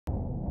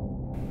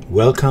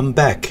Welcome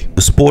back.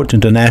 The Sport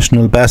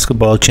International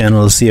Basketball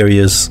Channel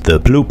series, The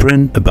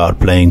Blueprint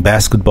About Playing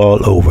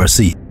Basketball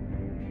Overseas.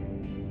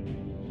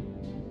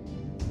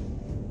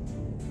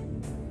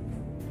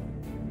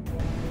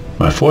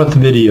 My fourth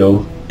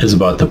video is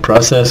about the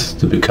process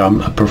to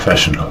become a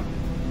professional.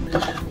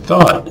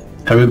 Thought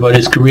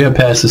everybody's career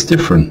path is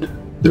different.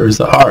 There is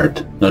an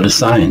art, not a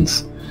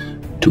science,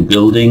 to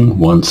building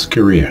one's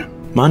career.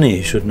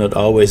 Money should not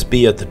always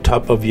be at the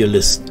top of your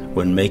list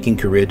when making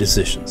career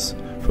decisions.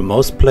 For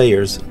most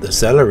players, the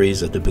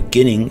salaries at the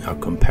beginning are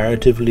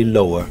comparatively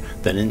lower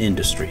than in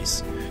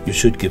industries. You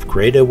should give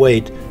greater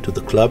weight to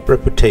the club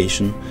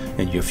reputation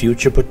and your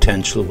future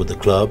potential with the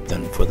club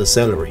than for the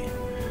salary.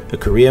 A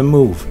career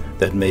move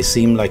that may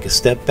seem like a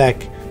step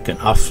back can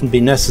often be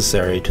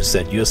necessary to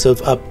set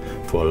yourself up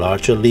for a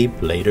larger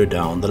leap later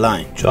down the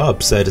line.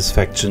 Job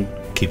satisfaction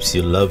keeps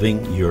you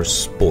loving your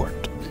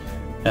sport.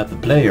 As the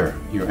player,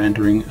 you're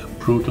entering a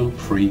brutal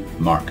free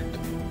market.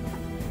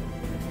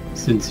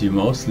 Since you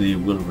mostly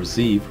will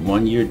receive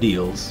one-year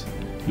deals,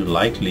 you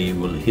likely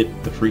will hit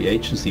the free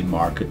agency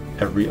market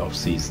every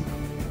off-season.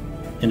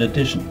 In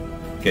addition,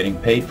 getting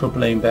paid for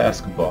playing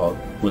basketball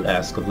will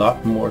ask a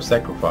lot more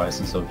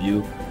sacrifices of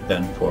you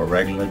than for a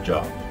regular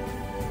job.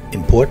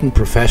 Important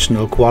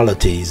professional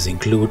qualities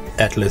include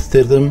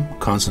athleticism,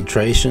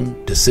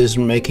 concentration,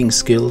 decision-making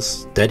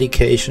skills,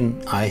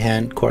 dedication,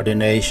 eye-hand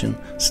coordination,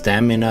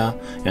 stamina,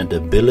 and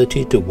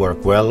ability to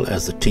work well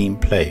as a team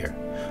player.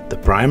 The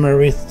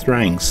primary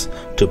strengths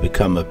to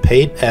become a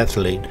paid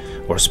athlete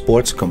or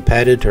sports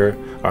competitor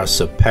are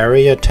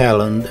superior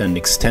talent and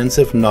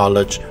extensive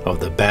knowledge of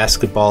the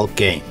basketball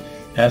game.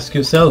 Ask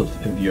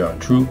yourself if you are a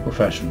true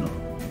professional.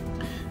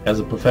 As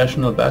a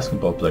professional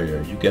basketball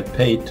player, you get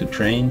paid to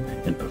train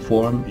and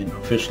perform in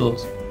official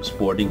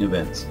sporting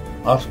events,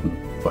 often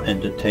for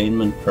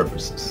entertainment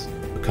purposes.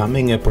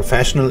 Becoming a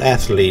professional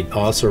athlete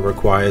also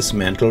requires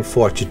mental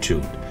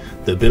fortitude,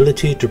 the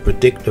ability to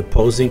predict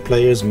opposing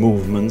players'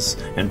 movements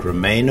and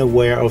remain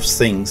aware of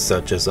things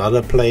such as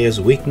other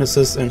players'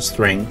 weaknesses and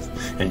strengths,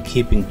 and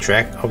keeping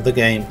track of the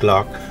game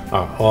clock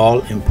are all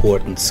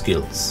important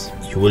skills.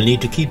 You will need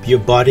to keep your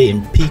body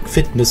in peak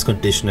fitness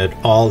condition at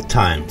all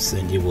times,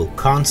 and you will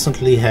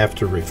constantly have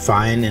to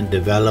refine and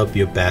develop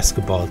your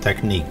basketball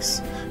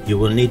techniques. You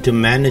will need to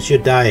manage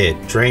your diet,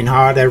 train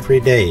hard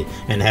every day,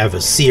 and have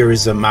a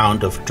serious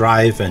amount of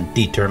drive and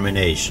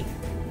determination.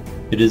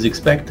 It is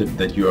expected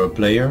that you are a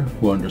player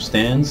who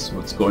understands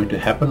what's going to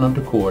happen on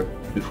the court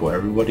before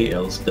everybody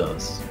else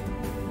does.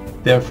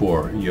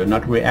 Therefore, you're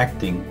not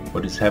reacting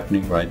what is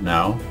happening right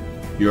now,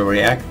 you're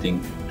reacting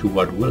to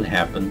what will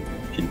happen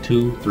in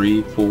 2,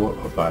 3, 4,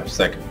 or 5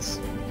 seconds.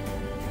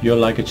 You're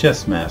like a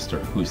chess master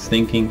who's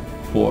thinking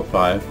 4,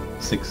 5,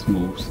 6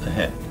 moves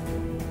ahead.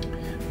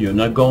 You're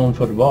not going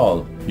for the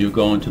ball, you're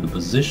going to the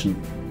position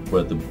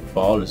where the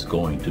ball is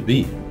going to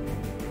be.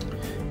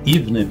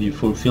 Even if you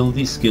fulfill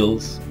these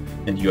skills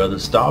and you are the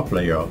star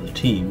player of the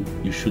team,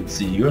 you should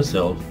see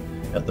yourself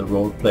as the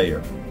role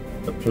player,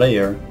 the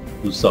player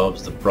who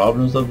solves the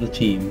problems of the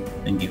team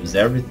and gives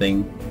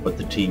everything what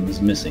the team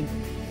is missing.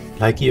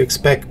 Like you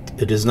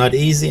expect, it is not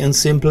easy and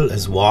simple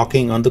as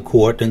walking on the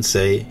court and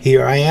say,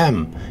 "Here I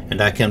am, and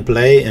I can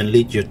play and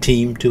lead your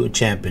team to a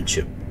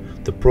championship."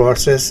 The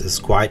process is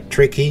quite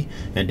tricky,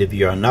 and if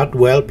you are not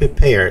well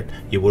prepared,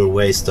 you will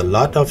waste a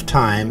lot of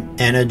time,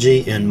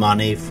 energy, and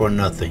money for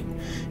nothing.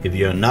 If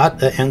you are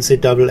not an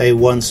NCAA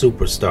 1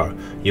 superstar,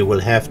 you will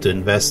have to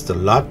invest a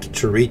lot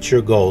to reach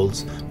your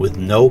goals with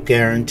no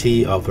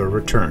guarantee of a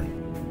return.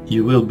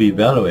 You will be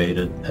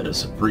evaluated at a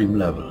supreme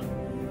level,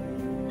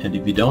 and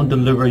if you don't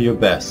deliver your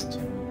best,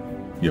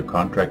 your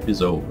contract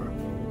is over.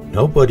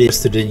 Nobody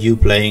is interested in you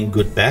playing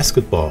good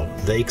basketball.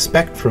 They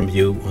expect from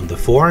you on the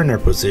foreigner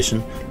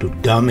position to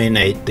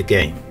dominate the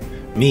game,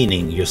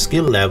 meaning your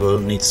skill level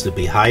needs to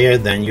be higher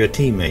than your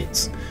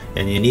teammates,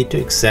 and you need to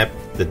accept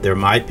that there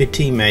might be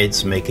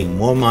teammates making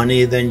more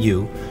money than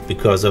you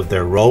because of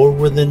their role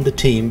within the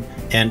team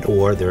and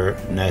or their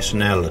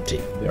nationality.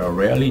 There are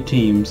rarely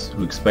teams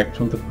who expect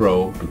from the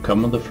pro to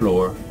come on the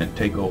floor and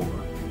take over.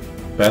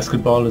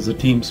 Basketball is a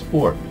team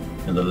sport,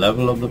 and the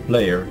level of the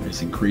player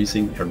is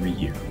increasing every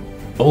year.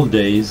 Old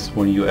days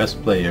when US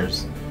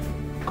players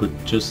could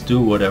just do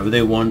whatever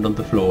they want on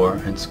the floor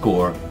and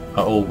score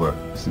are over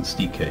since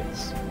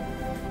decades.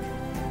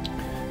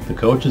 The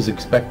coaches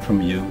expect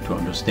from you to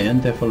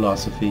understand their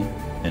philosophy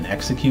and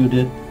execute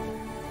it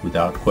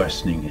without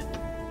questioning it.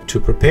 To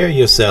prepare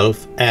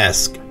yourself,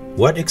 ask,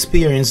 what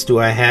experience do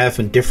I have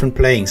in different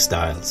playing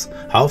styles?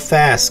 How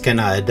fast can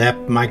I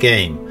adapt my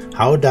game?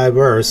 How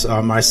diverse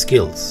are my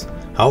skills?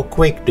 How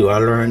quick do I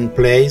learn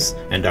plays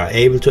and are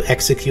able to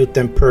execute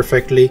them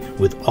perfectly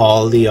with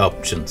all the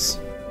options?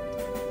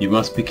 You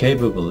must be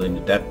capable in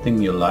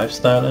adapting your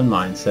lifestyle and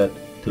mindset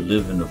to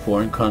live in a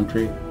foreign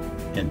country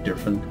and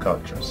different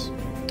cultures.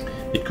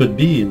 It could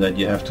be that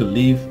you have to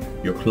leave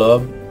your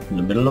club in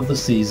the middle of the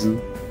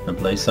season and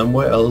play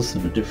somewhere else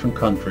in a different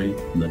country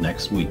in the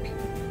next week.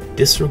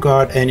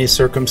 Disregard any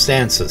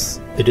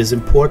circumstances. It is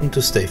important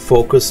to stay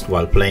focused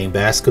while playing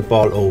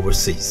basketball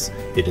overseas.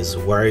 It is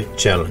very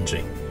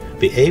challenging.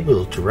 Be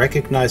able to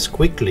recognize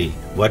quickly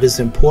what is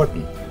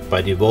important.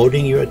 By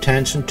devoting your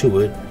attention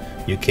to it,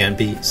 you can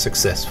be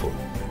successful.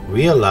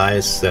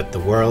 Realize that the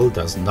world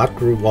does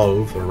not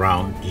revolve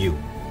around you.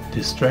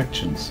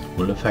 Distractions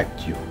will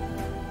affect you.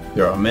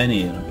 There are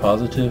many in a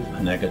positive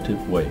and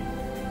negative way.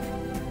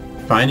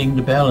 Finding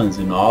the balance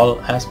in all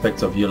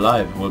aspects of your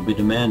life will be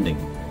demanding.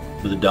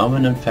 The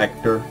dominant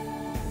factor,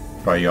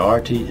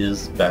 priority,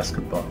 is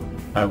basketball.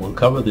 I will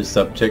cover this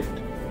subject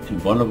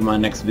in one of my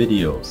next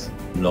videos,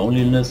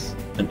 loneliness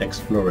and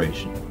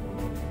exploration.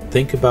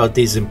 Think about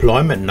these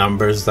employment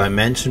numbers I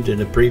mentioned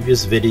in a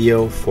previous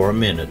video for a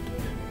minute.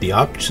 The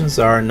options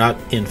are not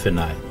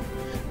infinite.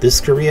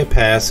 This career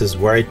path is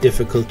very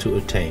difficult to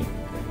attain,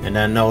 and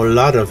I know a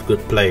lot of good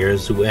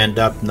players who end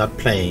up not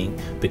playing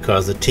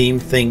because the team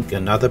think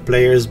another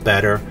player is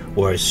better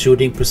or his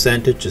shooting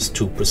percentage is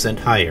 2%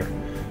 higher.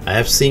 I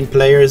have seen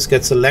players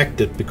get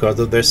selected because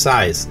of their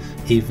size,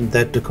 even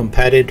that the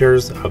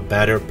competitors are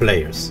better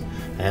players.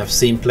 I have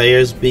seen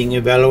players being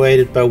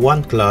evaluated by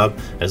one club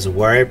as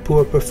very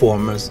poor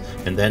performers,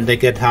 and then they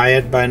get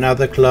hired by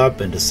another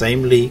club in the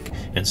same league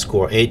and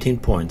score 18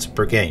 points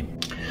per game.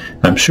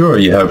 I'm sure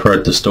you have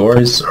heard the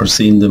stories or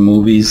seen the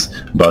movies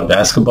about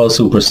basketball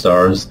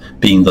superstars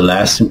being the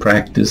last in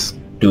practice,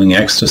 doing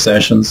extra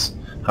sessions,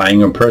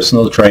 hiring a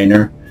personal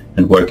trainer,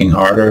 and working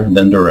harder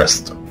than the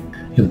rest.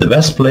 If the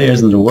best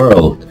players in the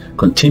world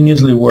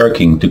continuously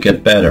working to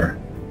get better,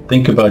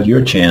 think about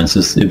your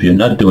chances if you're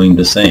not doing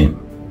the same.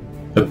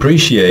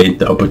 Appreciate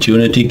the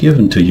opportunity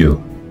given to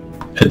you.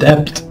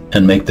 Adapt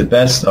and make the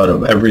best out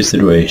of every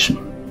situation.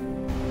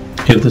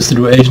 If the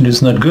situation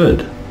is not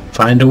good,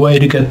 find a way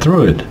to get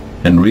through it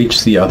and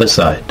reach the other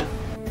side.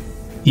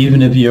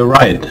 Even if you're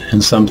right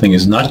and something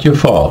is not your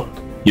fault,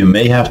 you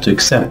may have to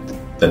accept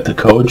that the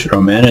coach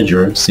or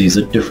manager sees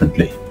it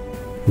differently.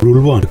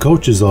 Rule 1. The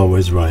coach is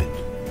always right.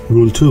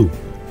 Rule 2.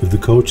 If the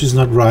coach is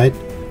not right,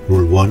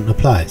 Rule 1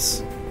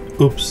 applies.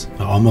 Oops,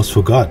 I almost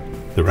forgot.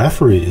 The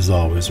referee is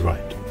always right.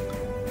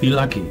 Be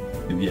lucky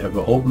if you have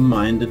an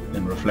open-minded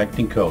and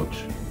reflecting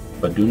coach,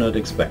 but do not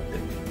expect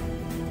it.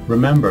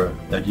 Remember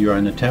that you are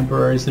in a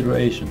temporary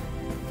situation.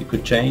 It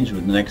could change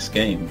with the next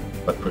game,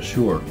 but for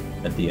sure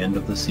at the end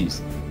of the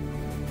season.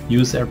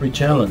 Use every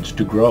challenge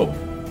to grow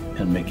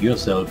and make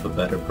yourself a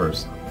better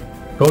person.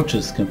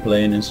 Coaches can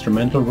play an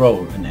instrumental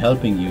role in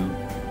helping you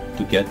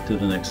to get to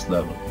the next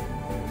level.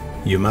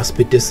 You must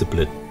be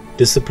disciplined.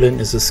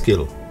 Discipline is a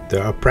skill.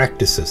 There are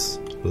practices,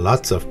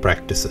 lots of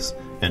practices,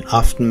 and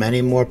often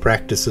many more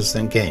practices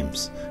than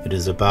games. It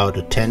is about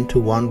a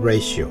 10-to-1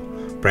 ratio,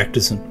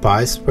 practicing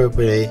twice per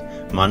day,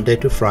 Monday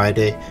to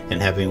Friday,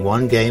 and having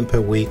one game per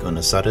week on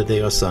a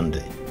Saturday or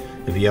Sunday.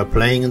 If you are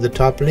playing in the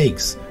top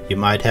leagues, you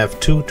might have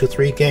 2 to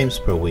 3 games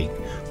per week,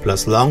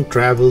 plus long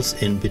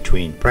travels in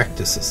between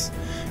practices.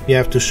 You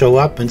have to show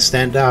up and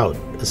stand out,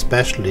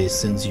 especially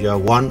since you are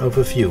one of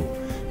a few,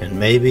 and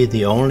maybe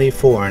the only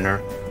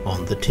foreigner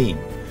on the team.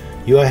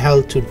 You are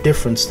held to a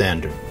different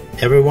standard.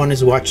 Everyone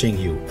is watching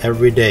you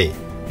every day.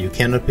 You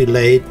cannot be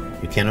late,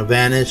 you cannot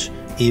vanish,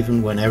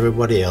 even when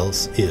everybody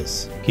else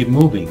is. Keep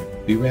moving,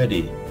 be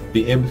ready,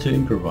 be able to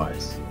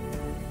improvise.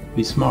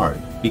 Be smart,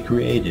 be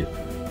creative,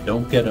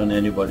 don't get on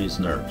anybody's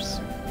nerves.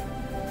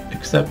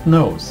 Accept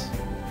no's,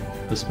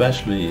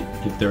 especially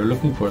if they're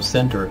looking for a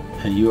center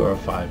and you are a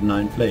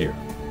 5'9" player.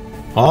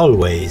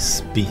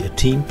 Always be a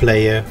team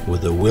player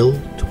with a will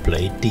to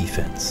play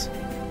defense.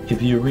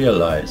 If you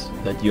realize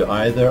that you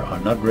either are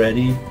not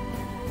ready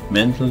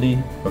mentally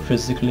or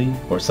physically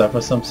or suffer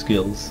some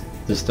skills,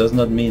 this does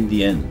not mean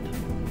the end.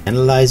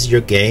 Analyze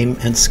your game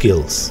and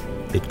skills.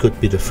 It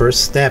could be the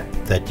first step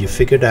that you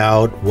figured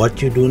out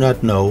what you do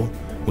not know,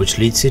 which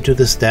leads you to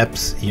the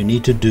steps you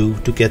need to do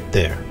to get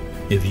there,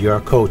 if you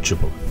are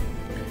coachable.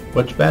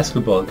 Watch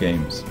basketball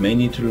games, may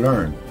need to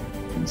learn,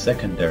 and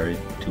secondary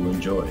to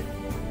enjoy.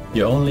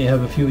 You only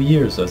have a few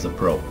years as a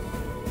pro.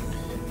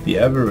 The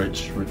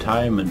average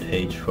retirement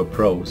age for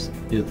pros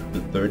is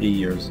 30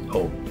 years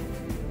old.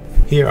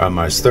 Here are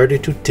my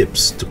 32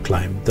 tips to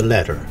climb the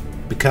ladder.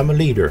 Become a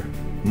leader.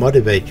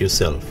 Motivate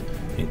yourself.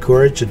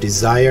 Encourage a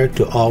desire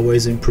to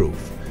always improve.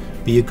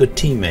 Be a good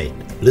teammate.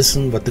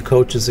 Listen what the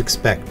coaches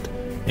expect.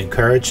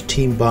 Encourage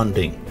team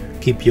bonding.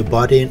 Keep your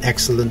body in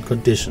excellent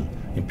condition.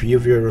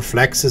 Improve your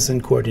reflexes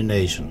and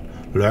coordination.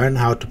 Learn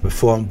how to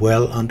perform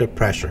well under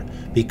pressure.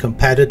 Be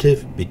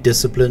competitive, be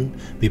disciplined,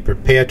 be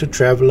prepared to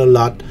travel a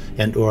lot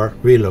and/or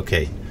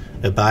relocate.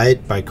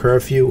 Abide by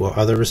curfew or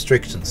other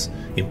restrictions.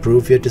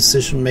 Improve your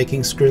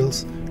decision-making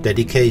skills,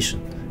 dedication.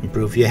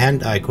 Improve your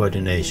hand-eye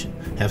coordination.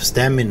 Have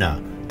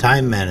stamina,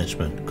 time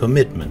management,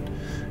 commitment.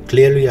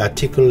 Clearly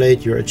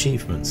articulate your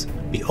achievements.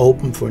 Be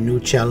open for new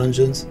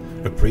challenges.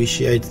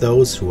 Appreciate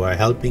those who are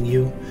helping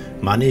you.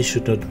 Money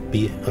should not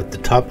be at the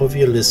top of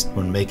your list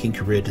when making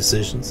career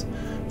decisions.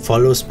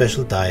 Follow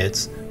special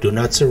diets. Do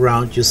not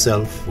surround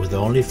yourself with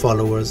only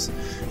followers.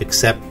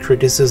 Accept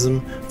criticism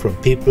from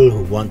people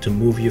who want to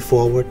move you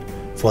forward.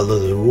 Follow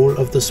the rule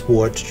of the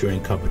sport during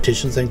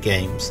competitions and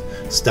games.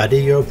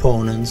 Study your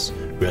opponents.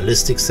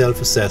 Realistic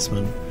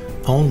self-assessment.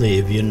 Only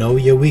if you know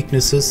your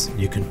weaknesses,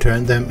 you can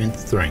turn them into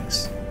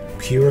strengths.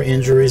 Cure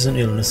injuries and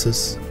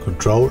illnesses,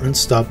 control and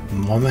stop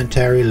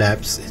momentary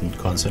lapse in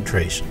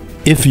concentration.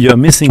 If you're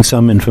missing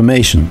some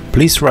information,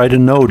 please write a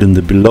note in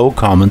the below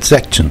comment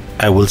section.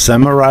 I will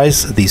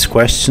summarize these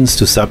questions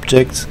to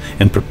subjects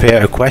and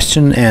prepare a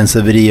question and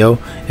answer video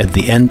at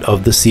the end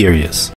of the series.